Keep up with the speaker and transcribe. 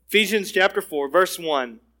Ephesians chapter 4, verse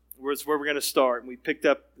 1 is where we're going to start. And we picked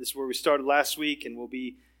up, this is where we started last week, and we'll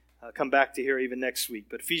be come back to here even next week.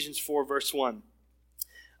 But Ephesians 4, verse 1.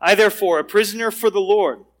 I, therefore, a prisoner for the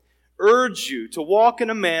Lord, urge you to walk in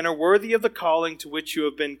a manner worthy of the calling to which you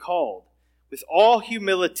have been called, with all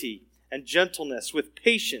humility and gentleness, with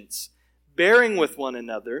patience, bearing with one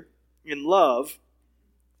another in love,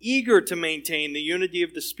 eager to maintain the unity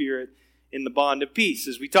of the Spirit in the bond of peace.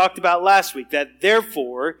 As we talked about last week, that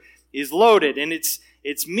therefore is loaded. And it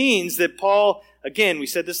means that Paul, again, we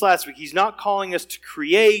said this last week, he's not calling us to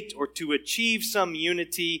create or to achieve some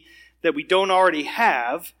unity that we don't already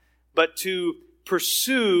have, but to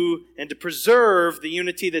pursue and to preserve the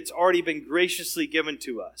unity that's already been graciously given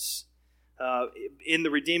to us in the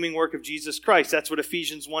redeeming work of Jesus Christ. That's what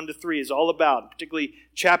Ephesians 1-3 is all about. Particularly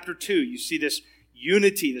chapter 2, you see this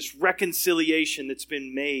unity, this reconciliation that's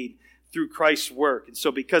been made through Christ's work. And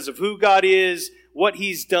so because of who God is, what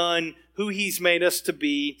He's done, who He's made us to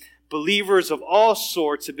be, believers of all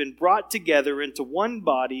sorts have been brought together into one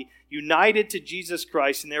body, united to Jesus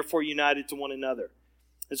Christ, and therefore united to one another.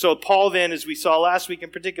 And so Paul then, as we saw last week in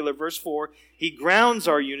particular, verse 4, he grounds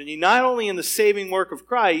our unity not only in the saving work of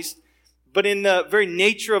Christ, but in the very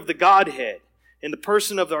nature of the Godhead, in the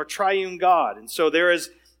person of our triune God. And so there is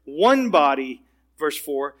one body, verse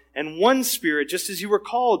 4, and one Spirit, just as you were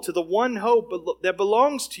called to the one hope that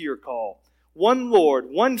belongs to your call. One Lord,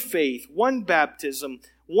 one faith, one baptism,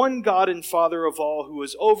 one God and Father of all, who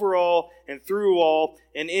is over all and through all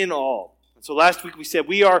and in all. And so last week we said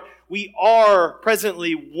we are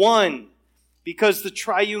presently one because the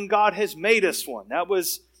triune God has made us one. That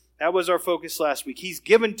was our focus last week. He's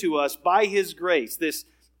given to us by His grace this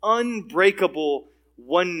unbreakable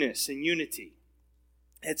oneness and unity.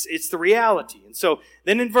 It's the reality. And so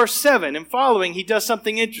then in verse 7 and following, he does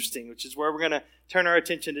something interesting, which is where we're going to turn our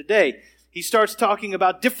attention today. He starts talking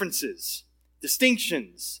about differences,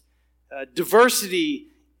 distinctions, diversity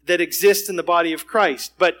that exist in the body of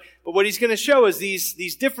Christ. But what he's going to show is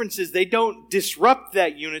these differences, they don't disrupt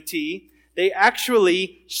that unity. They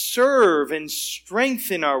actually serve and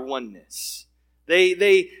strengthen our oneness.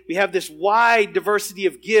 We have this wide diversity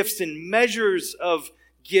of gifts and measures of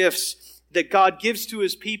gifts that God gives to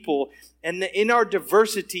His people, and in our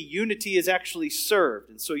diversity, unity is actually served.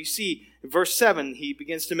 And so you see, in verse 7, he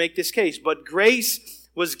begins to make this case. But grace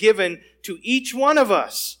was given to each one of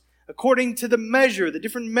us according to the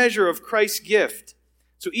different measure of Christ's gift.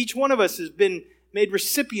 So each one of us has been made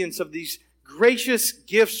recipients of these gracious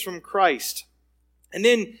gifts from Christ. And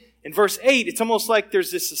then in verse 8, it's almost like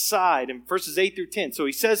there's this aside in verses 8 through 10. So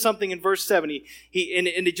he says something in verse 7, and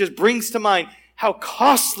it just brings to mind how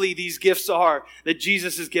costly these gifts are that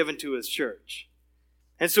Jesus has given to His church.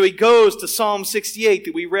 And so he goes to Psalm 68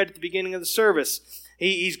 that we read at the beginning of the service.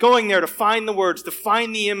 He's going there to find the words, to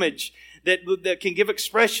find the image that can give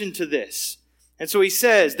expression to this. And so he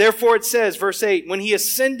says, therefore it says, verse 8, when He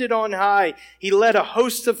ascended on high, He led a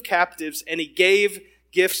host of captives and He gave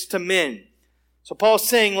gifts to men. So Paul's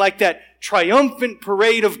saying, like that triumphant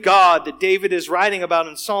parade of God that David is writing about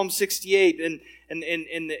in Psalm 68 and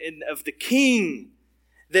of the king,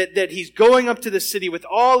 that he's going up to the city with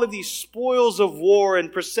all of these spoils of war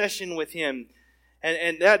and procession with him.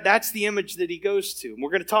 And that's the image that he goes to. And we're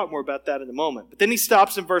going to talk more about that in a moment. But then he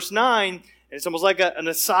stops in verse 9, and it's almost like an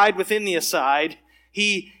aside within the aside.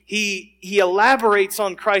 He elaborates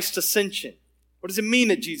on Christ's ascension. What does it mean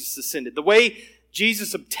that Jesus ascended? The way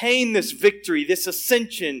Jesus obtained this victory, this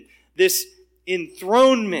ascension, this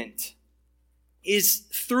enthronement is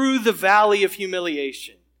through the valley of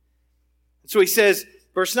humiliation. So he says,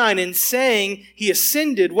 verse 9, in saying He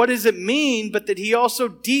ascended, what does it mean but that He also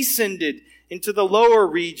descended into the lower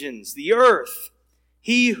regions, the earth?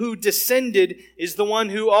 He who descended is the one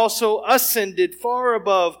who also ascended far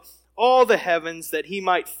above all the heavens that He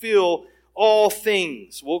might fill all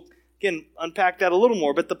things. We'll again unpack that a little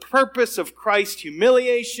more, but the purpose of Christ's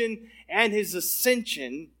humiliation and His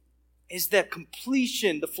ascension is the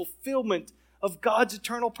completion, the fulfillment of God's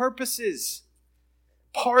eternal purposes.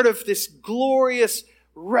 Part of this glorious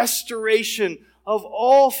restoration of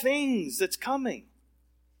all things that's coming.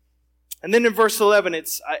 And then in verse 11,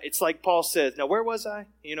 it's like Paul says, now where was I?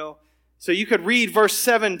 So you could read verse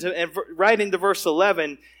 7 right into verse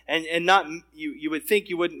 11 and not, you would think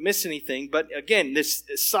you wouldn't miss anything. But again, this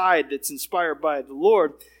side that's inspired by the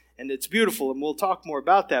Lord, and it's beautiful, and we'll talk more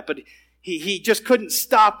about that. But he just couldn't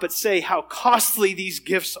stop but say how costly these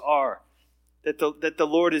gifts are that the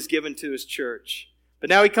Lord has given to His church.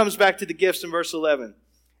 But now he comes back to the gifts in verse 11.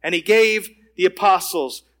 And He gave the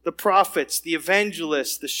apostles, the prophets, the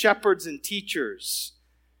evangelists, the shepherds and teachers.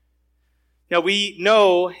 Now, we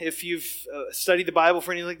know, if you've studied the Bible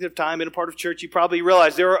for any length of time, been a part of church, you probably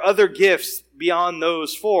realize there are other gifts beyond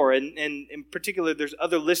those four. And in particular, there's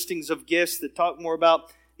other listings of gifts that talk more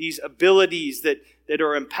about these abilities that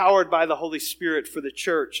are empowered by the Holy Spirit for the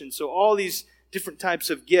church. And so all these different types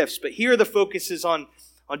of gifts. But here the focus is on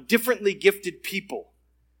differently gifted people.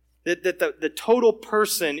 That the total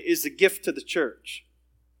person is a gift to the church.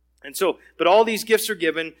 And so, but all these gifts are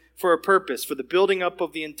given for a purpose, for the building up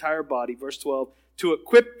of the entire body. Verse 12, to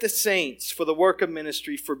equip the saints for the work of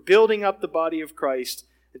ministry, for building up the body of Christ,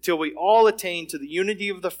 until we all attain to the unity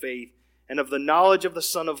of the faith and of the knowledge of the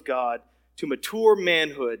Son of God, to mature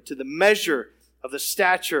manhood, to the measure of the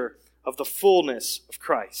stature of the fullness of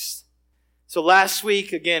Christ. So last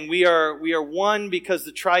week, again, we are one because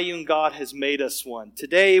the triune God has made us one.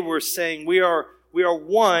 Today we're saying we are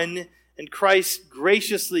one, and Christ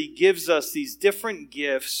graciously gives us these different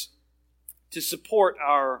gifts to support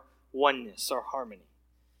our oneness, our harmony.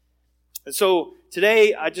 And so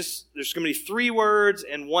today, there's going to be 3 words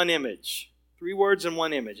and 1 image. 3 words and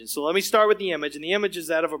 1 image. And so let me start with the image, and the image is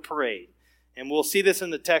that of a parade. And we'll see this in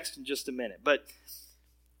the text in just a minute. But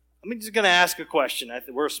I'm just going to ask a question.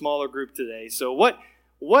 We're a smaller group today. So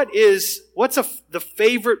what's the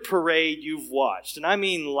favorite parade you've watched? And I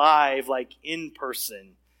mean live, like in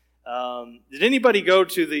person. Did anybody go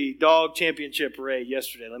to the dog championship parade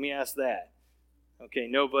yesterday? Let me ask that. Okay,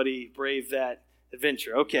 nobody braved that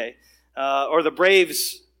adventure. Okay. Or the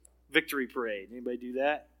Braves victory parade. Anybody do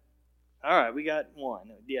that? All right, we got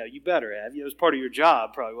 1. Yeah, you better have. It was part of your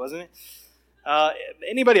job, probably, wasn't it?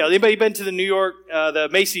 Anybody else? Anybody been to the New York, the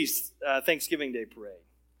Macy's Thanksgiving Day parade?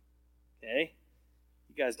 Okay.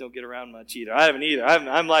 You guys don't get around much either. I haven't either.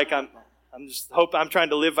 I'm trying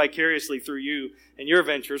to live vicariously through you and your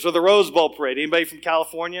ventures. Or the Rose Bowl parade. Anybody from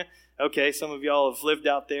California? Okay, some of y'all have lived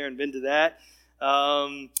out there and been to that.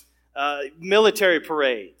 Military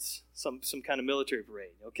parades. Some kind of military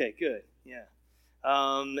parade. Okay, good. Yeah.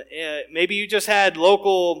 Maybe you just had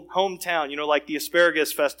local hometown, like the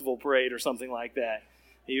Asparagus Festival parade or something like that.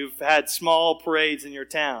 You've had small parades in your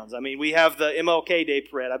towns. I mean, we have the MLK Day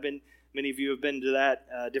parade. Many of you have been to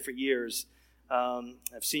that different years. I've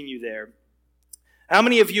seen you there. How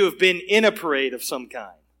many of you have been in a parade of some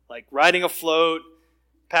kind? Like riding a float,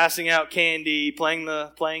 passing out candy, playing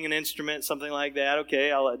an instrument, something like that. Okay,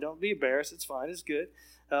 don't be embarrassed. It's fine. It's good.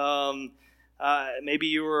 Maybe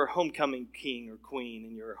you were a homecoming king or queen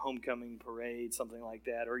in your homecoming parade, something like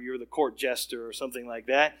that, or you're the court jester or something like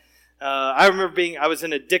that. I remember I was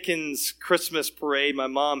in a Dickens Christmas parade. My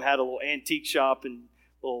mom had a little antique shop in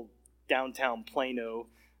little downtown Plano,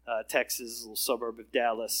 Texas, a little suburb of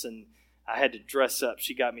Dallas, and I had to dress up.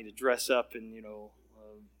 She got me to dress up in,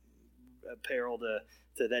 apparel to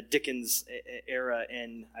that Dickens era,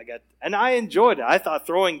 and I enjoyed it. I thought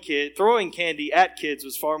throwing candy at kids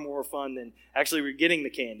was far more fun than actually getting the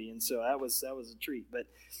candy, and so that was a treat. But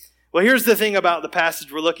here's the thing about the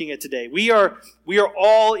passage we're looking at today. We are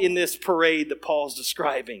all in this parade that Paul's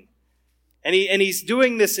describing, and he's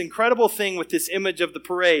doing this incredible thing with this image of the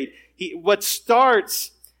parade. What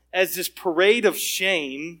starts as this parade of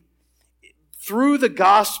shame, through the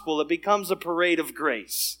gospel, it becomes a parade of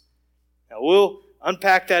grace. Now we'll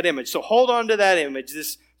unpack that image. So hold on to that image,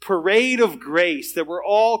 this parade of grace that we're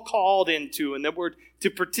all called into and that we're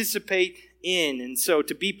to participate in and so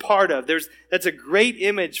to be part of. That's a great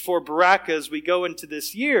image for Baraka as we go into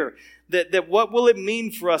this year. That what will it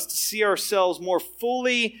mean for us to see ourselves more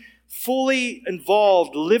fully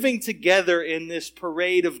involved, living together in this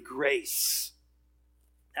parade of grace.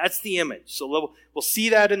 That's the image. So we'll see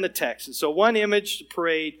that in the text. And so 1 image,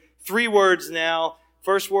 parade, 3 words now.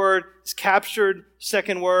 First word is captured.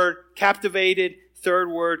 Second word, captivated. Third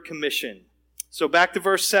word, commission. So back to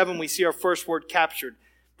verse 7, we see our first word, captured.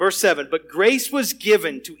 Verse 7, but grace was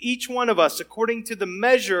given to each one of us according to the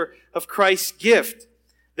measure of Christ's gift.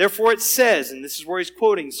 Therefore it says, and this is where he's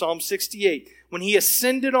quoting Psalm 68, when he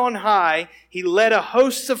ascended on high, he led a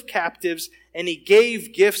host of captives and he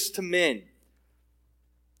gave gifts to men.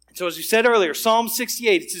 So as we said earlier, Psalm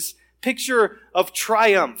 68, it's this picture of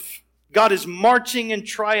triumph. God is marching in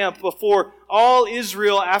triumph before all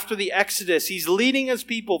Israel after the Exodus. He's leading his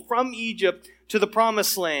people from Egypt to the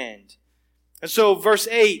promised land. And so verse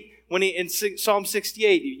 8, in Psalm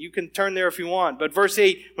 68, you can turn there if you want, but verse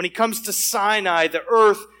 8, when he comes to Sinai, the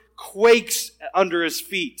earth quakes under his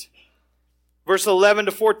feet. Verse 11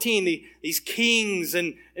 to 14, these kings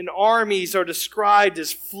and armies are described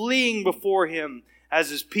as fleeing before him as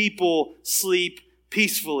his people sleep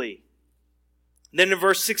peacefully. Then in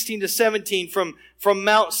verse 16 to 17, from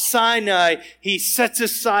Mount Sinai, he sets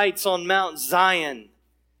his sights on Mount Zion.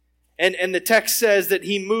 And the text says that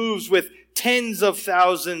he moves with tens of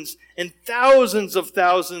thousands and thousands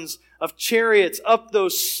of chariots up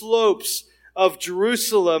those slopes of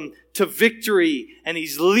Jerusalem to victory. And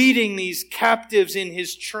he's leading these captives in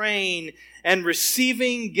his train and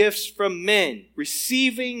receiving gifts from men.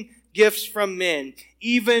 Receiving gifts from men,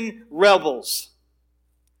 even rebels.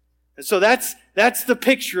 And so that's the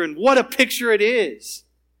picture, and what a picture it is.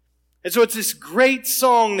 And so it's this great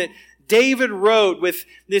song that David wrote with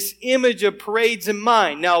this image of parades in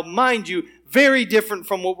mind. Now, mind you, very different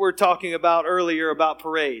from what we were talking about earlier about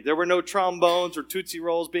parade. There were no trombones or Tootsie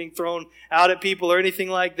Rolls being thrown out at people or anything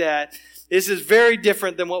like that. This is very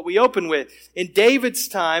different than what we open with. In David's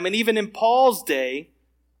time, and even in Paul's day,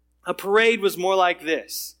 a parade was more like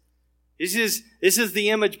this. This is the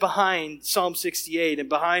image behind Psalm 68 and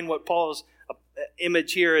behind what Paul's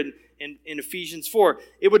image here in Ephesians 4.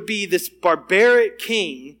 It would be this barbaric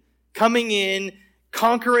king coming in,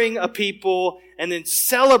 conquering a people, and then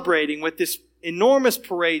celebrating with this enormous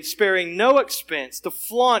parade, sparing no expense to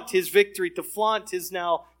flaunt his victory, to flaunt his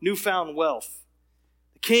now newfound wealth.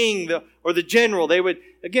 The king or the general, they would,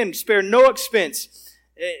 again, spare no expense,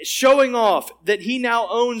 showing off that he now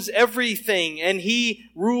owns everything and he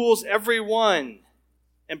rules everyone.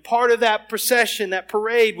 And part of that procession, that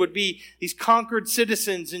parade, would be these conquered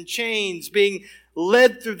citizens in chains being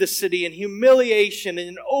led through the city in humiliation and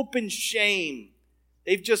in open shame.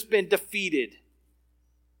 They've just been defeated.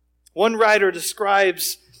 One writer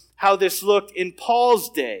describes how this looked in Paul's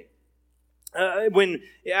day, when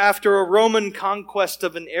after a Roman conquest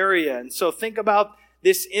of an area. And so think about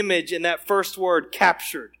this image in that first word,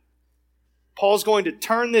 captured. Paul's going to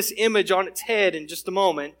turn this image on its head in just a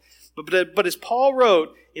moment. But as Paul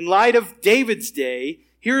wrote, in light of David's day,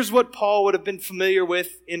 here's what Paul would have been familiar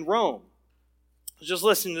with in Rome. Just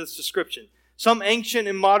listen to this description. Some ancient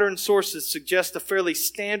and modern sources suggest a fairly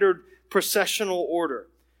standard processional order.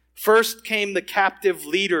 First came the captive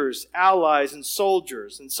leaders, allies, and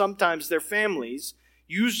soldiers, and sometimes their families,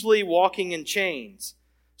 usually walking in chains.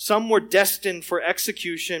 Some were destined for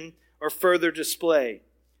execution or further display.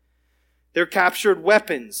 Their captured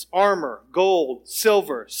weapons, armor, gold,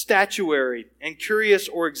 silver, statuary, and curious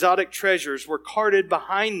or exotic treasures were carted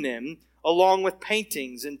behind them, along with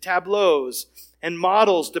paintings and tableaus and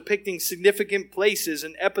models depicting significant places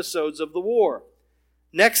and episodes of the war.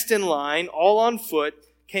 Next in line, all on foot,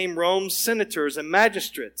 came Rome's senators and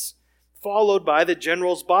magistrates, followed by the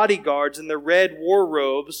general's bodyguards in their red war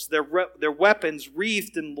robes, their weapons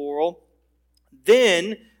wreathed in laurel.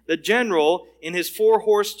 Then the general in his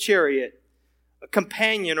 4-horse chariot. A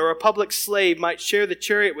companion or a public slave might share the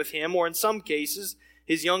chariot with him, or in some cases,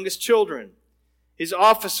 his youngest children. His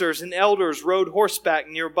officers and elders rode horseback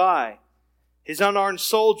nearby. His unarmed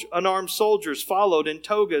soldiers followed in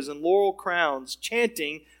togas and laurel crowns,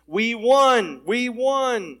 chanting, "We won! We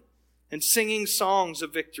won!" and singing songs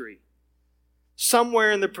of victory.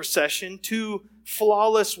 Somewhere in the procession, 2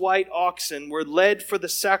 flawless white oxen were led for the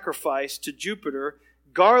sacrifice to Jupiter,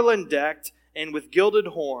 garland-decked and with gilded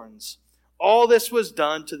horns. All this was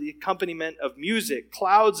done to the accompaniment of music,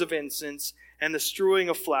 clouds of incense, and the strewing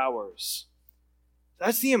of flowers.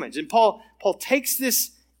 That's the image. And Paul takes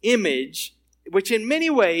this image, which in many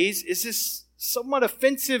ways is this somewhat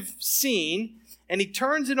offensive scene, and he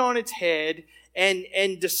turns it on its head and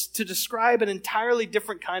to describe an entirely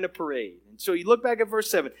different kind of parade. And so you look back at verse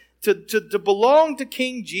 7. To belong to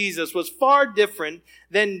King Jesus was far different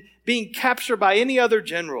than being captured by any other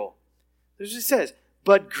general. There's what it says,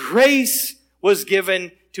 but grace was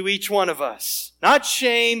given to each one of us. Not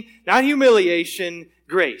shame, not humiliation,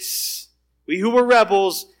 grace. We who were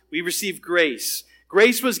rebels, we received grace.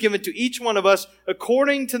 Grace was given to each one of us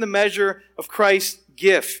according to the measure of Christ's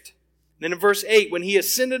gift. Then in verse 8, when he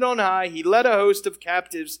ascended on high, he led a host of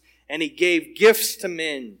captives and he gave gifts to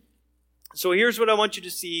men. So here's what I want you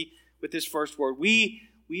to see with this first word. We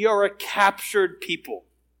are a captured people.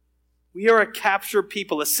 We are a captured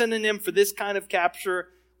people. A synonym for this kind of capture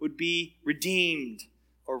would be redeemed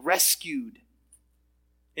or rescued.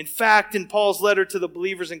 In fact, in Paul's letter to the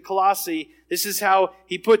believers in Colossae, this is how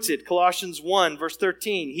he puts it. Colossians 1, verse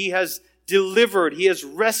 13. He has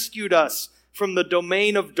rescued us from the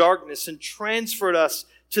domain of darkness and transferred us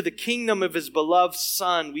to the kingdom of his beloved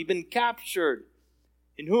Son. We've been captured,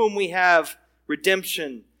 in whom we have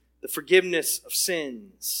redemption, the forgiveness of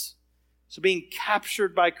sins. So being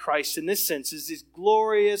captured by Christ in this sense is this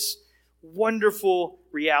glorious, wonderful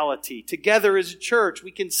reality. Together as a church,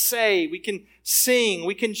 we can say, we can sing,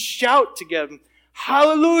 we can shout together,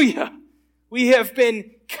 hallelujah! We have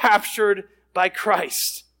been captured by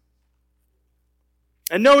Christ.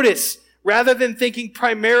 And notice, rather than thinking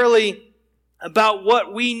primarily about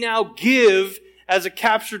what we now give as a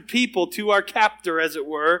captured people to our captor, as it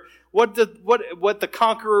were, what the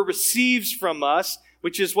conqueror receives from us,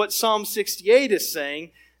 which is what Psalm 68 is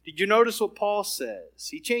saying. Did you notice what Paul says?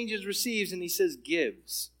 He changes receives and he says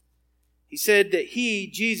gives. He said that he,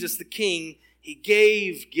 Jesus the King, he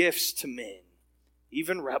gave gifts to men,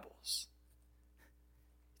 even rebels.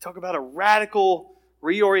 Talk about a radical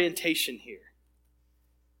reorientation here.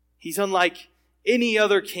 He's unlike any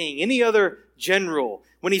other king, any other general.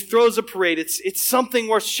 When he throws a parade, it's something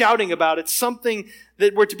worth shouting about. It's something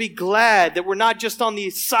that we're to be glad, that we're not just on the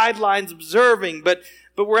sidelines observing, but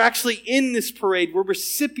we're actually in this parade. We're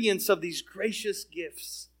recipients of these gracious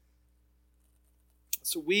gifts.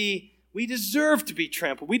 So we deserve to be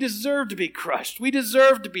trampled. We deserve to be crushed. We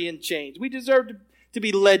deserve to be in chains. We deserve to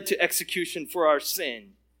be led to execution for our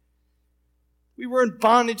sin. We were in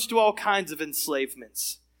bondage to all kinds of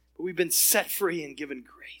enslavements, but we've been set free and given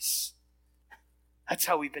grace. That's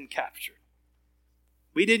how we've been captured.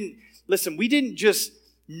 We didn't just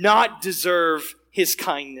not deserve his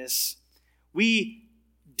kindness. We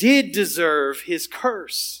did deserve his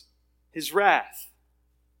curse, his wrath.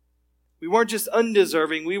 We weren't just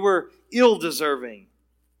undeserving, we were ill-deserving.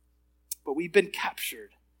 But we've been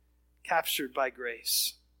captured by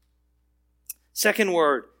grace. Second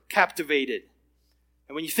word, captivated.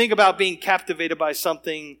 And when you think about being captivated by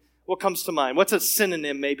something, what comes to mind? What's a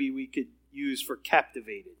synonym maybe we could use for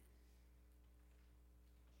captivated?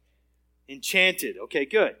 Enchanted. Okay,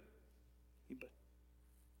 good.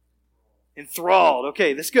 Enthralled.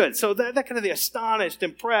 Okay, that's good. So that kind of thing. Astonished,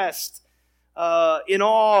 impressed, in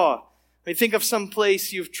awe. I mean, think of some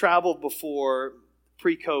place you've traveled before,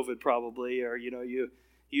 pre-COVID probably, or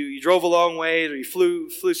you drove a long way, or you flew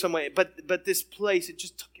some way. But this place, it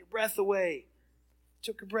just took your breath away.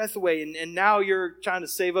 And now you're trying to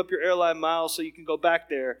save up your airline miles so you can go back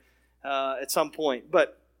there at some point.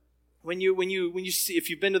 But when you see, if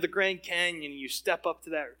you've been to the Grand Canyon, you step up to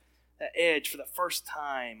that edge for the first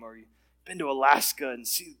time, or you've been to Alaska and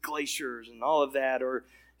see glaciers and all of that, or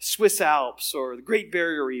Swiss Alps, or the Great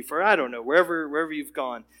Barrier Reef, or I don't know, wherever you've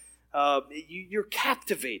gone, you're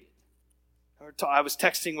captivated. I was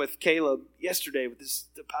texting with Caleb yesterday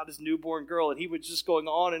about his newborn girl, and he was just going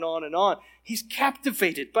on and on and on. He's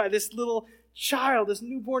captivated by this little child, this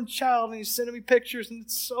newborn child, and he's sending me pictures, and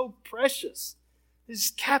it's so precious.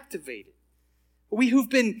 He's captivated. We who've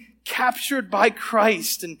been captured by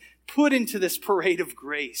Christ and put into this parade of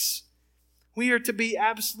grace, we are to be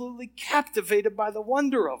absolutely captivated by the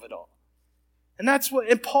wonder of it all.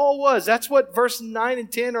 And Paul was. That's what verse 9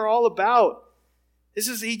 and 10 are all about.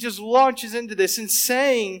 He just launches into this and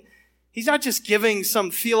saying, he's not just giving some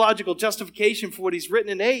theological justification for what he's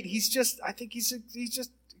written in 8. He's just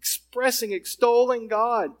expressing, extolling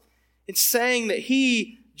God. It's saying that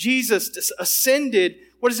Jesus, ascended.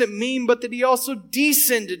 What does it mean but that he also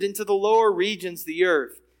descended into the lower regions of the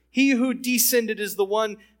earth? He who descended is the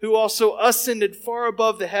one who also ascended far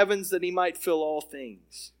above the heavens that he might fill all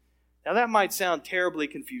things. Now that might sound terribly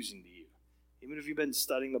confusing to you. Even if you've been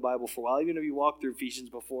studying the Bible for a while, even if you walked through Ephesians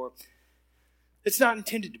before, it's not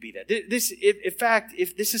intended to be that. In fact,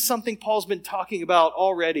 if this is something Paul's been talking about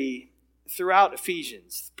already throughout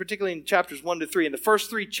Ephesians, particularly in chapters 1 to 3. In the first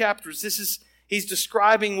 3 chapters, he's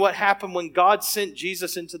describing what happened when God sent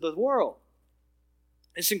Jesus into the world.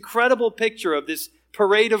 This incredible picture of this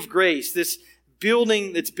parade of grace, this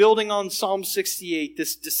building that's building on Psalm 68,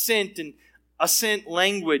 this descent and ascent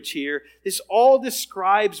language here, this all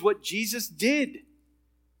describes what Jesus did.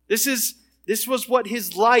 This was what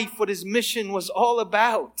his life, what his mission was all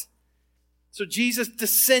about. So Jesus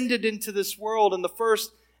descended into this world in the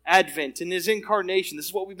first Advent, in his incarnation. This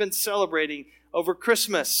is what we've been celebrating over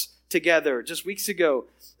Christmas together just weeks ago.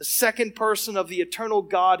 The second person of the eternal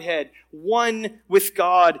Godhead, one with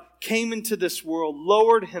God, came into this world,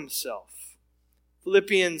 lowered himself.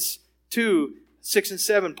 Philippians 2, 6 and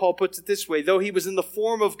 7, Paul puts it this way: though he was in the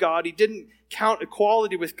form of God, he didn't count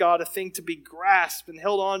equality with God a thing to be grasped and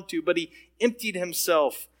held on to, but he emptied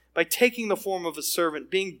himself by taking the form of a servant,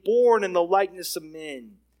 being born in the likeness of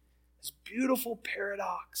men. This beautiful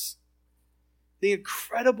paradox. The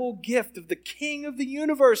incredible gift of the King of the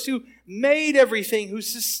universe, who made everything, who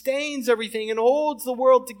sustains everything and holds the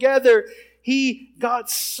world together. He got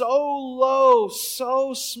so low,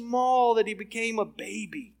 so small that he became a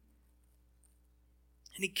baby.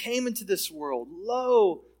 And he came into this world,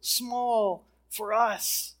 low, small, for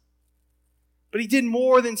us. But he did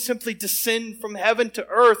more than simply descend from heaven to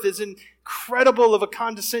earth. As incredible of a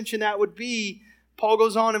condescension that would be, Paul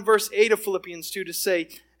goes on in verse 8 of Philippians 2 to say,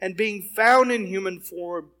 and being found in human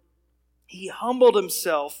form, he humbled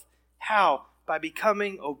himself. How? By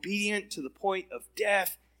becoming obedient to the point of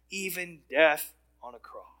death, even death on a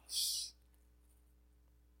cross.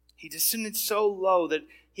 He descended so low that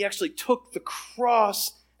he actually took the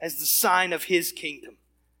cross as the sign of his kingdom.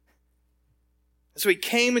 So he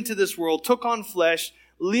came into this world, took on flesh,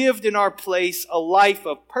 lived in our place a life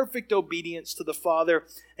of perfect obedience to the Father,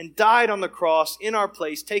 and died on the cross in our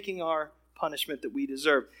place, taking our punishment that we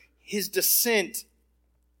deserve. His descent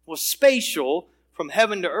was spatial from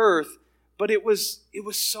heaven to earth, but it was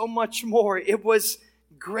so much more. It was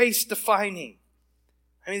grace-defining.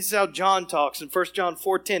 I mean, this is how John talks in 1 John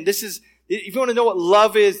 4:10. If you want to know what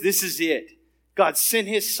love is, this is it. God sent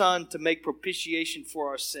his Son to make propitiation for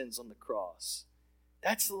our sins on the cross.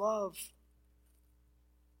 That's love.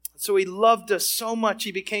 So he loved us so much,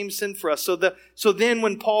 he became sin for us. So then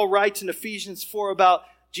when Paul writes in Ephesians 4 about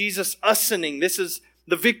Jesus ascending, this is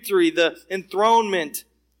the victory, the enthronement.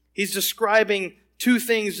 He's describing two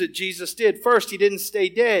things that Jesus did. First, he didn't stay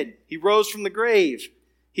dead. He rose from the grave.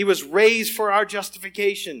 He was raised for our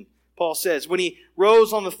justification, Paul says. When he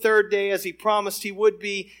rose on the third day as he promised he would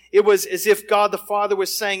be, it was as if God the Father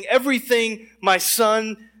was saying, everything my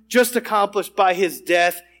Son just accomplished by his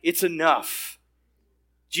death, it's enough.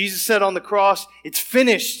 Jesus said on the cross, it's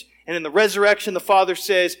finished. And in the resurrection, the Father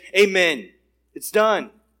says, amen. It's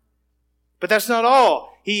done. But that's not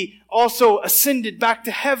all. He also ascended back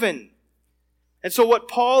to heaven. And so what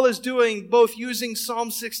Paul is doing, both using Psalm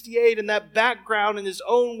 68 and that background in his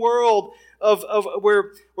own world of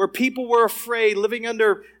where people were afraid, living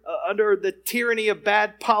under the tyranny of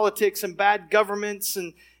bad politics and bad governments.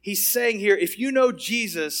 And he's saying here, if you know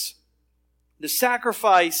Jesus, the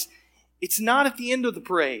sacrifice, it's not at the end of the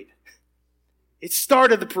parade. It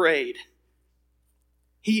started the parade.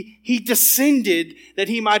 He descended that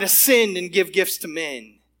he might ascend and give gifts to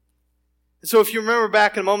men. And so if you remember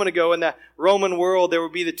back a moment ago in the Roman world, there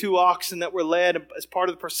would be the two oxen that were led as part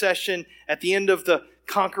of the procession at the end of the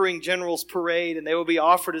conquering general's parade, and they would be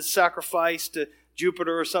offered as sacrifice to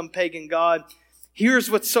Jupiter or some pagan god. Here's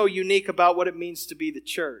what's so unique about what it means to be the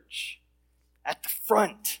church. At the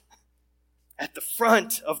front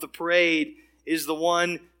of the parade is the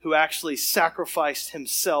one who actually sacrificed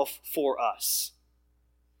himself for us.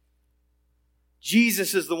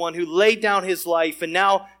 Jesus is the one who laid down his life, and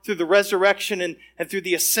now through the resurrection and through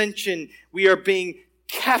the ascension, we are being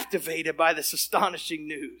captivated by this astonishing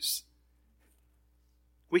news.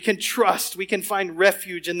 We can trust, we can find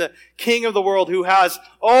refuge in the King of the world who has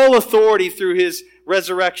all authority through his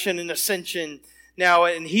resurrection and ascension now.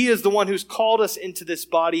 And he is the one who's called us into this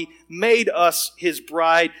body, made us his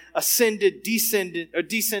bride, descended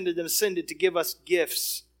and ascended to give us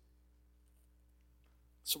gifts.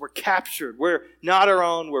 So we're captured. We're not our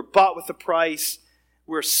own. We're bought with a price.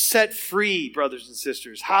 We're set free, brothers and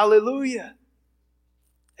sisters. Hallelujah.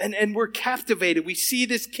 And we're captivated. We see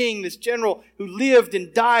this king, this general who lived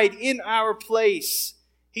and died in our place.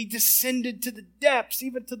 He descended to the depths,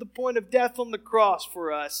 even to the point of death on the cross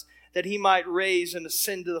for us, that he might raise and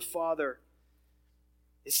ascend to the Father.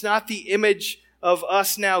 It's not the image of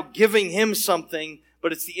us now giving him something,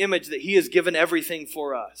 but it's the image that he has given everything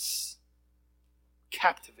for us.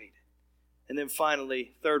 Captivated. And then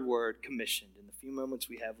finally, third word, commissioned, in the few moments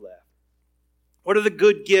we have left. What are the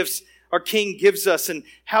good gifts our King gives us, and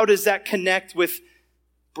how does that connect with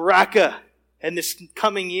Baraka and this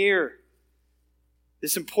coming year?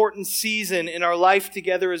 This important season in our life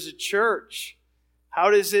together as a church.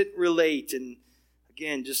 How does it relate? And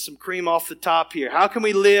again, just some cream off the top here. How can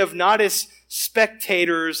we live not as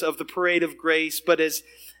spectators of the parade of grace, but as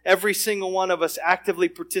every single one of us actively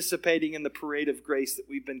participating in the parade of grace that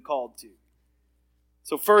we've been called to?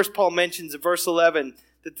 So first, Paul mentions in verse 11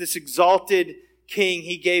 that this exalted king,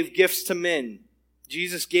 he gave gifts to men.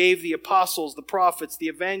 Jesus gave the apostles, the prophets, the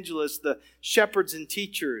evangelists, the shepherds and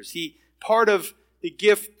teachers. Part of the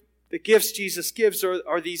gifts Jesus gives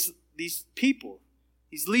are these people,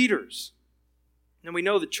 these leaders. And we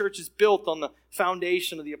know the church is built on the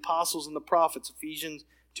foundation of the apostles and the prophets. Ephesians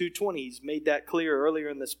 2:20, he's made that clear earlier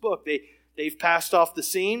in this book. They've passed off the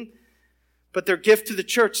scene, but their gift to the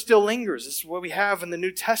church still lingers. This is what we have in the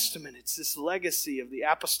New Testament. It's this legacy of the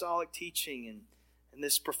apostolic teaching and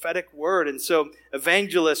this prophetic word. And so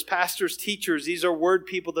evangelists, pastors, teachers, these are word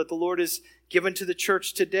people that the Lord has given to the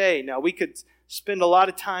church today. Now, we could spend a lot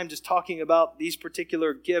of time just talking about these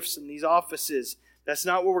particular gifts and these offices. That's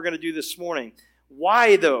not what we're going to do this morning.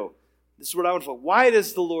 Why, though? This is what I want to know. Why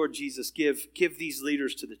does the Lord Jesus give these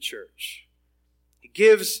leaders to the church? He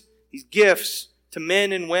gives these gifts to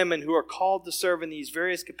men and women who are called to serve in these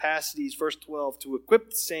various capacities, verse 12, to equip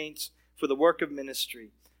the saints for the work of ministry,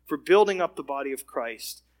 for building up the body of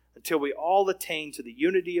Christ, until we all attain to the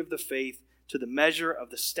unity of the faith, to the measure of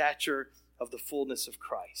the stature of the fullness of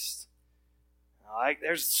Christ.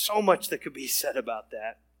 There's so much that could be said about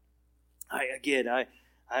that. I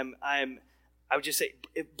would just say,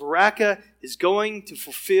 if Baraka is going to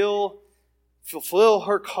fulfill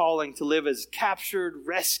her calling to live as captured,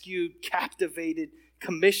 rescued, captivated,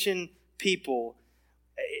 commissioned people,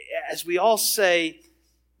 as we all say,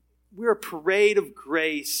 we're a parade of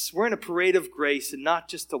grace. We're in a parade of grace, and not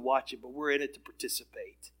just to watch it, but we're in it to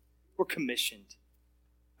participate. We're commissioned.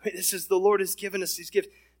 This is, the Lord has given us these gifts,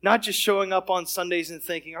 not just showing up on Sundays and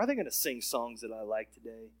thinking, are they going to sing songs that I like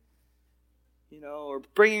today? Or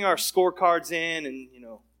bringing our scorecards in and,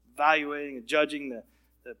 evaluating and judging the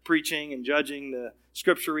preaching and judging the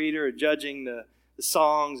scripture reader and judging the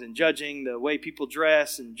songs and judging the way people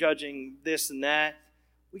dress and judging this and that.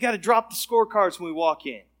 We got to drop the scorecards when we walk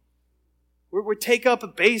in. We take up a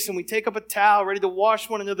basin, we take up a towel, ready to wash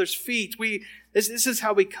one another's feet. This is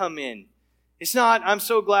how we come in. It's not, I'm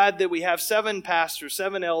so glad that we have 7 pastors,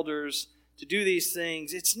 7 elders to do these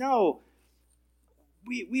things. It's no,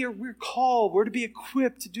 we're called, we're to be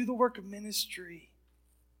equipped to do the work of ministry.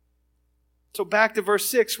 So back to verse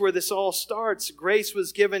 6 where this all starts. Grace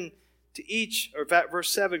was given to each, or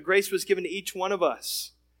verse 7, grace was given to each one of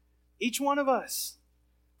us. Each one of us.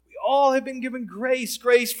 We all have been given grace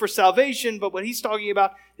for salvation, but what he's talking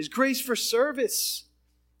about is grace for service.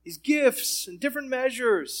 These gifts in different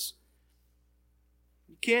measures.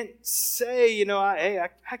 You can't say, I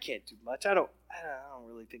can't do much. I don't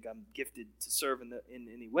really think I'm gifted to serve in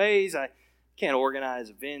any ways. I can't organize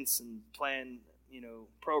events and plan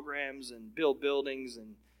programs and build buildings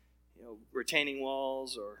and retaining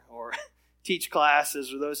walls or teach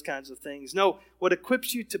classes or those kinds of things. No, what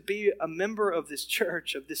equips you to be a member of this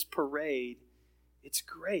church, of this parade, it's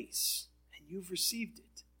grace. And you've received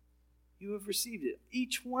it. You have received it.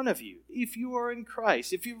 Each one of you, if you are in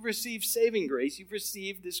Christ, if you've received saving grace, you've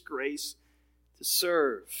received this grace to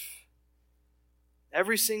serve.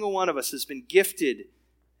 Every single one of us has been gifted,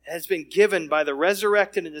 has been given by the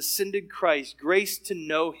resurrected and ascended Christ, grace to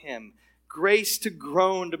know Him, grace to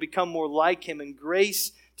grow and to become more like Him, and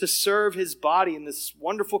grace to serve His body in this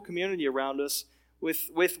wonderful community around us with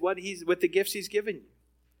the gifts He's given you.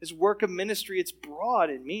 His work of ministry, it's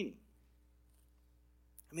broad in meaning.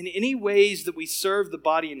 Any ways that we serve the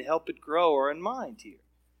body and help it grow are in mind here.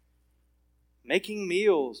 Making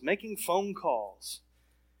meals, making phone calls,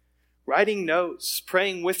 writing notes,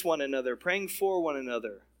 praying with one another, praying for one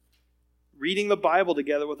another, reading the Bible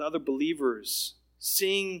together with other believers,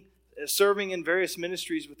 serving in various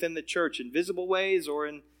ministries within the church in visible ways or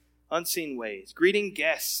in unseen ways, greeting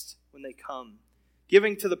guests when they come,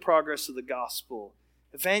 giving to the progress of the gospel,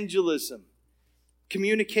 evangelism,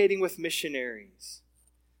 communicating with missionaries,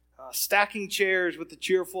 stacking chairs with a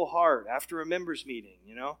cheerful heart after a members meeting,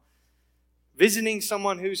 visiting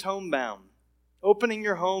someone who's homebound, opening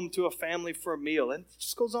your home to a family for a meal, and it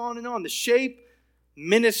just goes on and on. The shape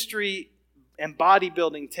ministry and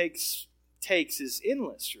bodybuilding takes is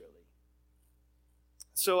endless, really.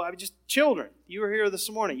 So children, you were here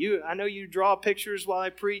this morning. I know you draw pictures while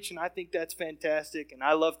I preach, and I think that's fantastic. And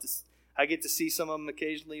I get to see some of them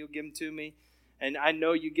occasionally. You'll give them to me. And I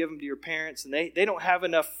know you give them to your parents, and they don't have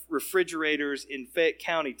enough refrigerators in Fayette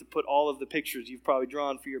County to put all of the pictures you've probably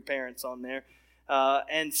drawn for your parents on there.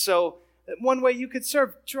 And so one way you could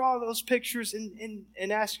draw those pictures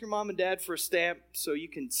and ask your mom and dad for a stamp so you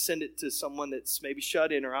can send it to someone that's maybe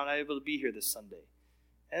shut in or unable to be here this Sunday.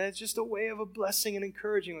 And it's just a way of a blessing and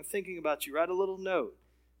encouraging and thinking about you. Write a little note.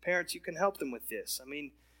 Parents, you can help them with this.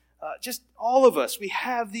 Just all of us, we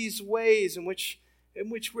have these ways in which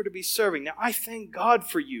we're to be serving. Now, I thank God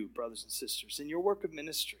for you, brothers and sisters, in your work of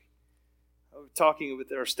ministry. I was talking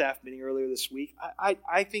with our staff meeting earlier this week.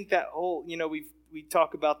 I think that whole, we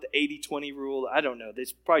talk about the 80-20 rule. I don't know. They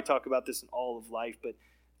probably talk about this in all of life, but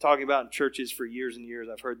talking about in churches for years and years,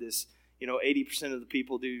 I've heard this, 80% of the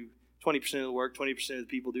people do 20% of the work, 20% of the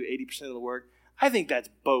people do 80% of the work. I think that's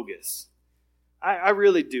bogus. I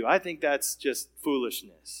really do. I think that's just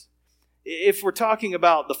foolishness. If we're talking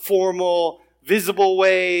about the formal, visible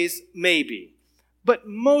ways, maybe. But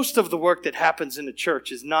most of the work that happens in the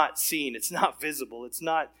church is not seen. It's not visible. It's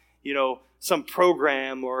not, some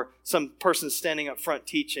program or some person standing up front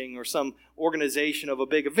teaching or some organization of a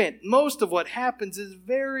big event. Most of what happens is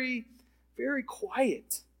very, very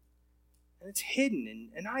quiet. And it's hidden.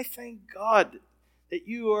 And I thank God that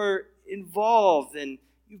you are involved and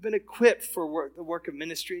you've been equipped for the work of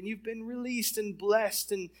ministry, and you've been released and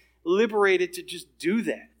blessed and liberated to just do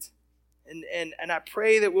that. And I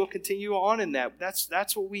pray that we'll continue on in that.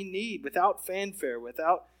 That's what we need, without fanfare,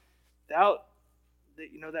 without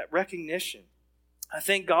that recognition. I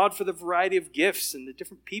thank God for the variety of gifts and the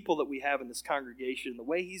different people that we have in this congregation, the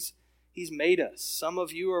way He's He's made us. Some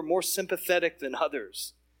of you are more sympathetic than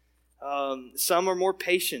others. Some are more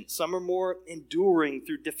patient. Some are more enduring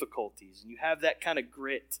through difficulties. And you have that kind of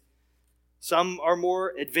grit. Some are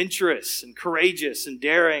more adventurous and courageous and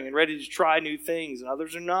daring and ready to try new things, and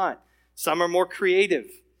others are not. Some are more creative.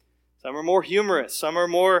 Some are more humorous. Some are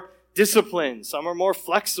more disciplined. Some are more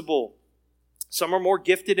flexible. Some are more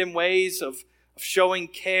gifted in ways of showing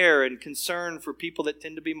care and concern for people that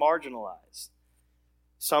tend to be marginalized.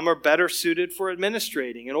 Some are better suited for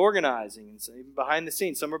administrating and organizing and even behind the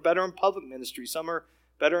scenes. Some are better in public ministry. Some are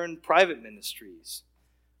better in private ministries.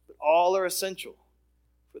 But all are essential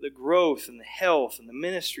for the growth and the health and the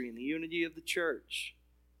ministry and the unity of the church.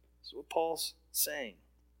 That's what Paul's saying.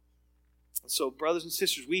 So, brothers and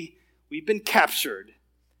sisters, we've been captured.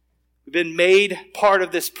 We've been made part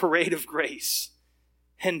of this parade of grace.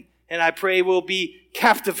 And I pray we'll be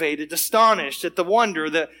captivated, astonished at the wonder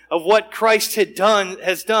of what Christ has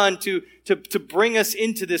done to bring us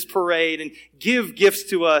into this parade and give gifts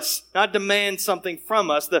to us, not demand something from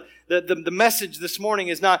us. The message this morning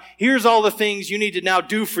is not, here's all the things you need to now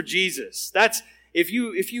do for Jesus. That's, if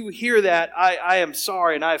you hear that, I am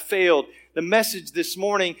sorry and I have failed. The message this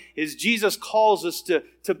morning is Jesus calls us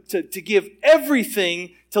to give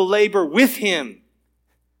everything to labor with Him.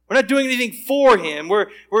 We're not doing anything for Him. We're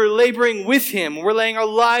laboring with Him. We're laying our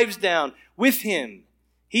lives down with Him.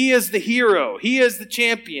 He is the hero. He is the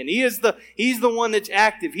champion. He's the one that's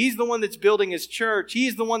active. He's the one that's building His church.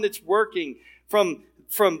 He's the one that's working from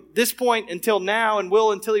this point until now and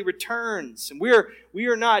will until He returns. And we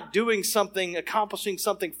are not doing something, accomplishing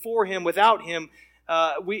something for Him without Him.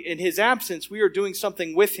 In His absence, we are doing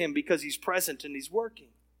something with Him because He's present and He's working.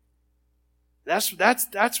 That's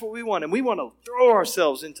what we want. And we want to throw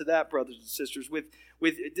ourselves into that, brothers and sisters, with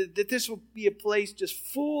that this will be a place just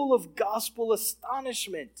full of gospel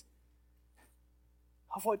astonishment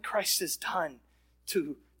of what Christ has done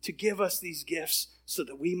to give us these gifts so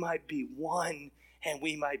that we might be one and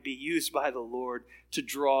we might be used by the Lord to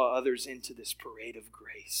draw others into this parade of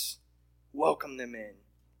grace. Welcome them in.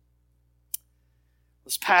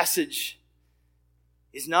 This passage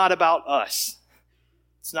is not about us.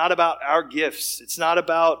 It's not about our gifts. It's not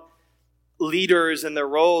about leaders and their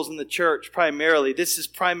roles in the church primarily. This is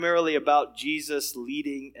primarily about Jesus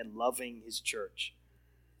leading and loving His church.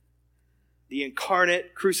 The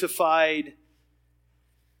incarnate, crucified,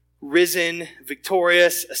 risen,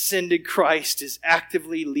 victorious, ascended Christ is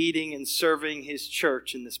actively leading and serving His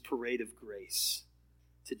church in this parade of grace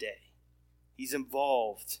today. He's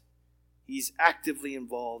involved. He's actively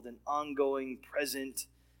involved in ongoing, present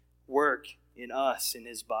work in us, in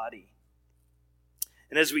His body.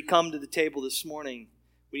 And as we come to the table this morning,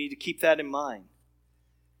 we need to keep that in mind.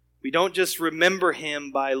 We don't just remember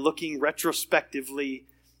Him by looking retrospectively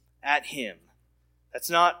at Him. That's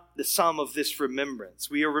not the sum of this remembrance.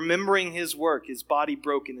 We are remembering His work, His body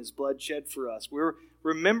broken, His blood shed for us. We're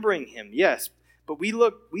remembering Him, yes, but we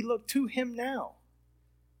look to Him now.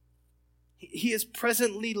 He is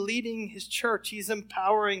presently leading His church. He's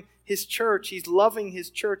empowering His church. He's loving His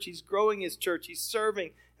church. He's growing His church. He's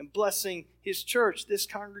serving and blessing His church, this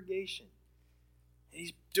congregation. And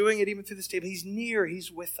He's doing it even through this table. He's near.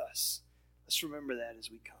 He's with us. Let's remember that as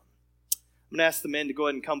we come. I'm going to ask the men to go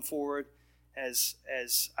ahead and come forward as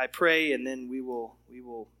I pray, and then we will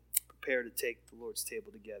prepare to take the Lord's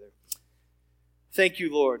table together. Thank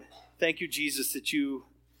you, Lord. Thank you, Jesus, that you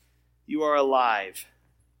are alive.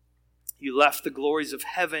 You left the glories of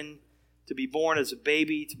heaven to be born as a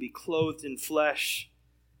baby, to be clothed in flesh,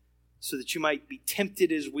 so that you might be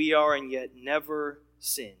tempted as we are and yet never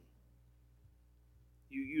sin.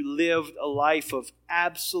 You lived a life of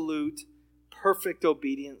absolute, perfect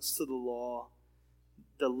obedience to the law,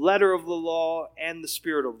 the letter of the law and the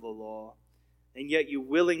spirit of the law, and yet you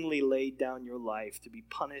willingly laid down your life to be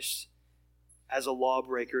punished as a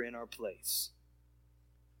lawbreaker in our place.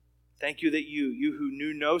 Thank you that you who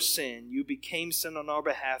knew no sin, you became sin on our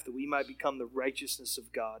behalf that we might become the righteousness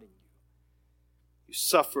of God in you. You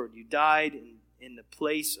suffered, you died in the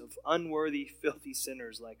place of unworthy, filthy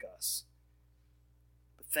sinners like us.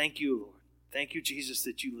 But thank you, Lord. Thank you, Jesus,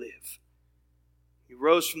 that you live. You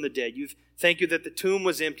rose from the dead. Thank you that the tomb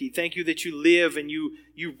was empty. Thank you that you live and you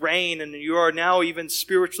reign and you are now even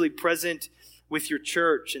spiritually present with your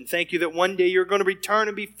church. And thank you that one day you're going to return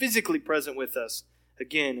and be physically present with us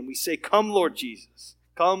again. And we say, come, Lord Jesus.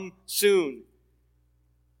 Come soon.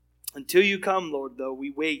 Until you come, Lord, though, we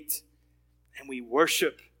wait and we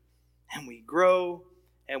worship and we grow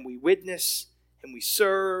and we witness and we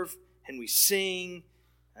serve and we sing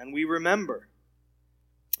and we remember.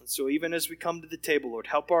 And so even as we come to the table, Lord,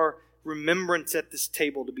 help our remembrance at this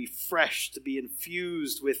table to be fresh, to be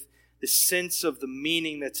infused with this sense of the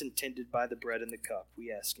meaning that's intended by the bread and the cup.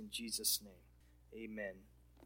 We ask in Jesus' name. Amen.